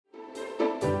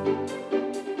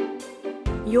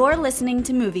You're listening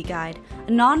to Movie Guide,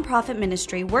 a non-profit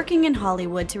ministry working in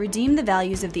Hollywood to redeem the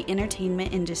values of the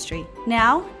entertainment industry.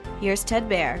 Now, here's Ted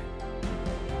Baer.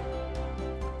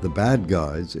 The Bad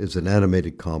Guys is an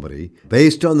animated comedy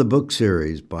based on the book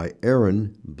series by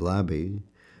Aaron Blabey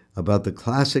about the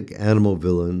classic animal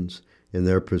villains in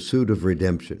their pursuit of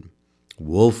redemption.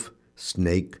 Wolf,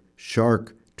 snake,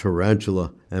 shark,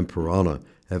 tarantula, and piranha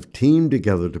have teamed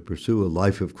together to pursue a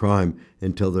life of crime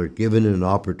until they're given an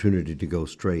opportunity to go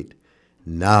straight.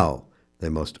 Now, they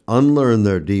must unlearn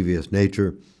their devious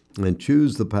nature and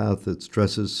choose the path that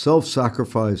stresses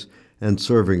self-sacrifice and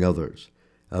serving others.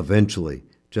 Eventually,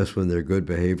 just when their good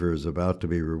behavior is about to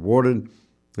be rewarded,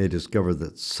 they discover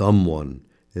that someone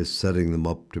is setting them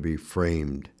up to be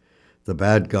framed. The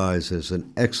Bad Guys is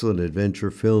an excellent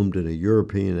adventure filmed in a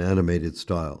European animated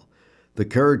style. The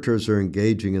characters are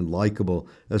engaging and likable,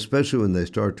 especially when they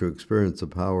start to experience the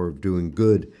power of doing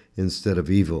good instead of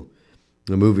evil.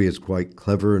 The movie is quite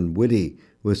clever and witty,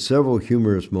 with several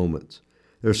humorous moments.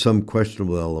 There are some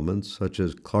questionable elements, such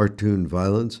as cartoon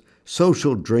violence,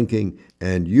 social drinking,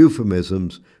 and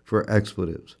euphemisms for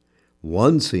expletives.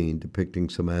 One scene depicting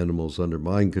some animals under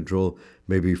mind control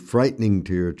may be frightening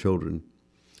to your children.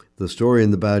 The story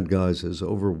in The Bad Guys is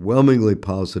overwhelmingly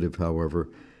positive, however,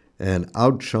 and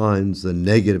outshines the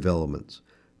negative elements.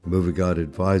 Movie Guide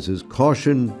advises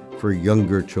caution for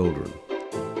younger children.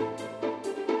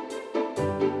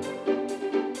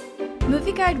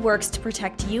 Movie Guide works to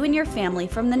protect you and your family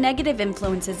from the negative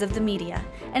influences of the media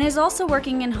and is also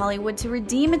working in Hollywood to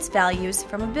redeem its values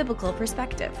from a biblical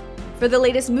perspective. For the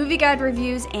latest Movie Guide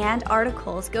reviews and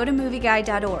articles, go to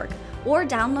movieguide.org or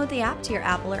download the app to your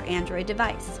Apple or Android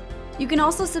device. You can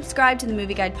also subscribe to the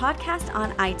Movie Guide podcast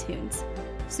on iTunes.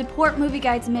 Support Movie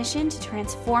Guide's mission to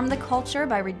transform the culture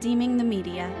by redeeming the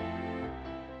media.